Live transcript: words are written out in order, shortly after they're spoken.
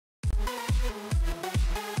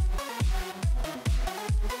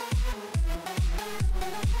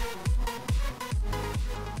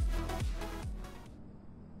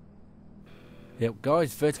Yep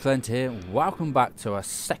guys, Vertical End here. Welcome back to our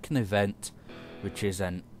second event, which is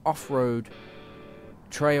an off-road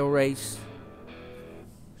trail race.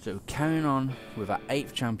 So we're carrying on with our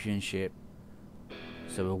 8th championship.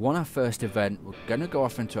 So we won our first event, we're going to go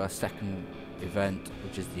off into our second event,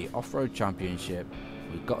 which is the off-road championship.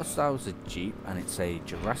 We've got ourselves a Jeep and it's a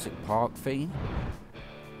Jurassic Park theme.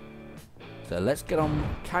 So let's get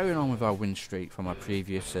on, carrying on with our win streak from our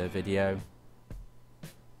previous video.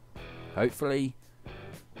 Hopefully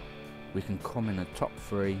we can come in the top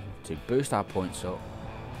 3 to boost our points up.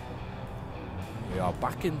 We are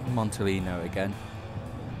back in Montalino again.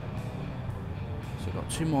 So we've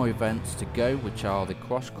got 2 more events to go, which are the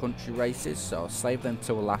cross-country races, so I'll save them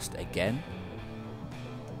till last again.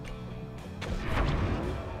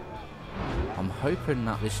 I'm hoping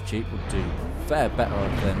that this Jeep will do far better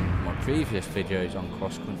than my previous videos on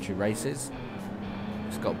cross-country races.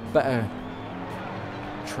 It's got better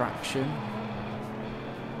traction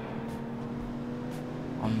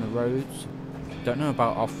on the roads. Don't know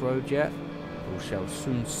about off-road yet, we shall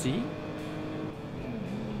soon see.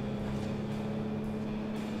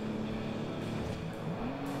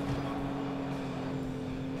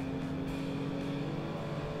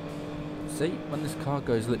 See, when this car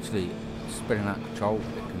goes literally spinning out of control,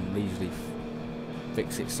 it can easily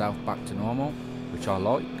fix itself back to normal, which I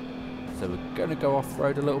like. So we're going to go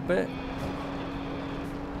off-road a little bit.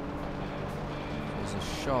 There's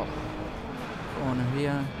a sharp corner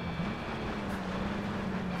here.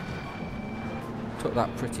 Took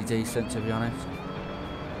that pretty decent, to be honest.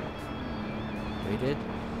 We did.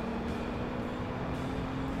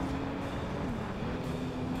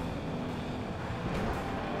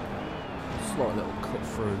 Slight little cut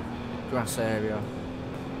through grass area.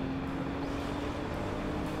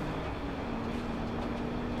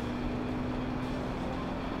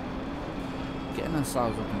 Getting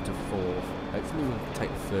ourselves up into 4th. Hopefully we'll take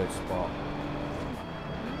the 3rd spot.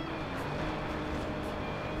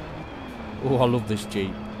 Oh, I love this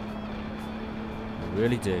Jeep. I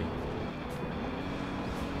really do.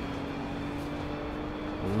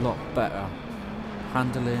 A lot better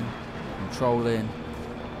handling, controlling.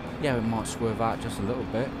 Yeah, it might swerve out just a little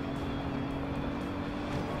bit,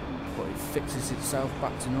 but it fixes itself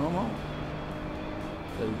back to normal.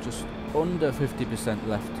 So just under 50%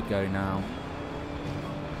 left to go now.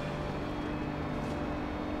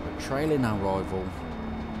 We're trailing our rival,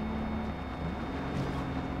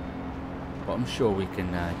 but I'm sure we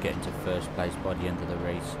can get into 1st place by the end of the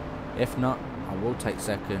race. If not, I will take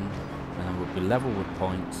 2nd, and then we'll be level with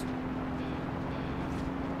points.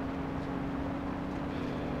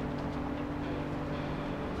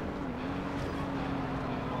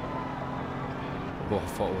 I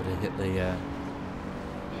thought I would have hit the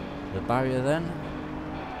barrier then.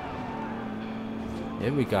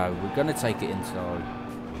 Here we go, we're going to take it inside.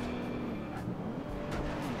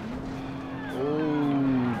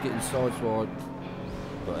 Oh, getting sideswiped.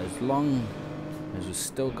 But as long as we've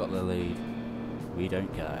still got the lead, we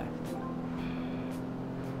don't care.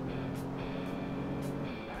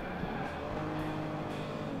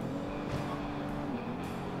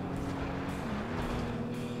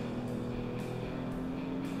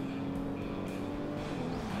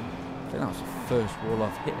 I think that's the first wall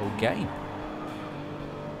I've hit all game.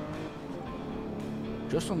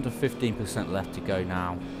 Just under 15% left to go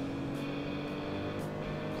now.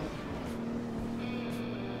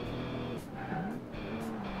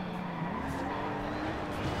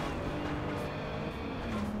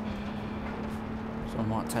 So I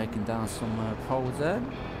might taking down some poles there.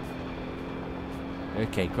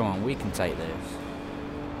 Okay, come on, we can take this.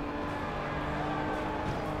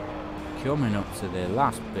 Coming up to the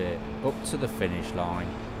last bit, up to the finish line.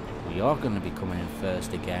 We are going to be coming in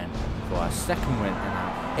 1st again for our 2nd win and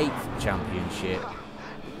our 8th championship.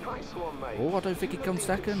 Oh, I don't think he comes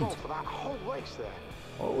 2nd.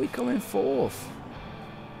 Oh, we come in 4th.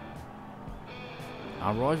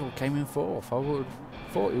 Our rival came in 4th. I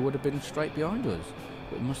thought he would have been straight behind us,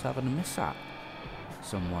 but we must have had a mishap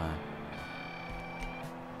somewhere.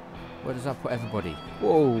 Where does that put everybody?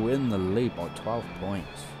 Whoa, in the lead by 12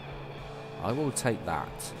 points. I will take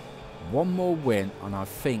that. One more win and I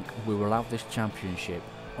think we will have this championship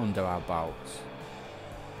under our belts.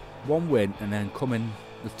 One win and then come in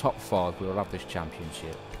the top 5, we will have this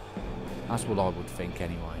championship. That's what I would think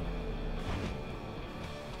anyway.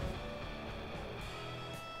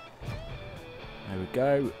 There we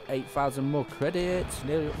go, 8,000 more credits,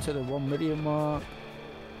 nearly up to the 1 million mark.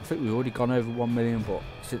 I think we've already gone over 1 million, but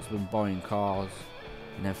since we've been buying cars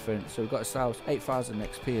and everything, so we've got ourselves 8,000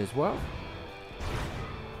 XP as well.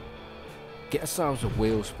 Get ourselves a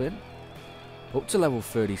wheel spin, up to level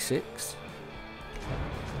 36.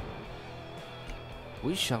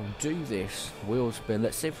 We shall do this. Wheel spin.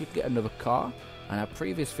 Let's see if we can get another car. In our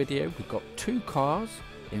previous video, we got 2 cars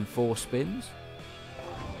in 4 spins.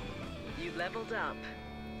 You leveled up.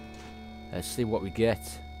 Let's see what we get.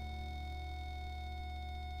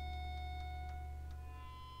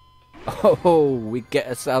 Oh, we get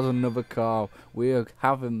ourselves another car. We are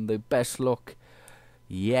having the best luck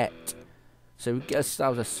yet. So we get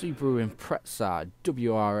ourselves a Subaru Impreza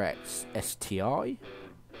WRX STI.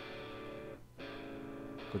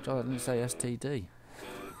 Good job I didn't say STD.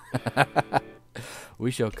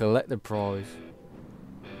 We shall collect the prize.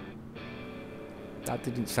 That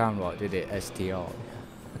didn't sound right, did it? STI.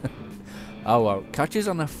 Oh well, catch us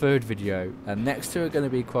on the 3rd video, and next 2 are going to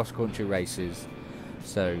be cross-country races.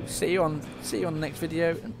 So see you on the next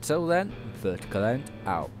video. Until then, Vertical End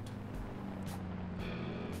out.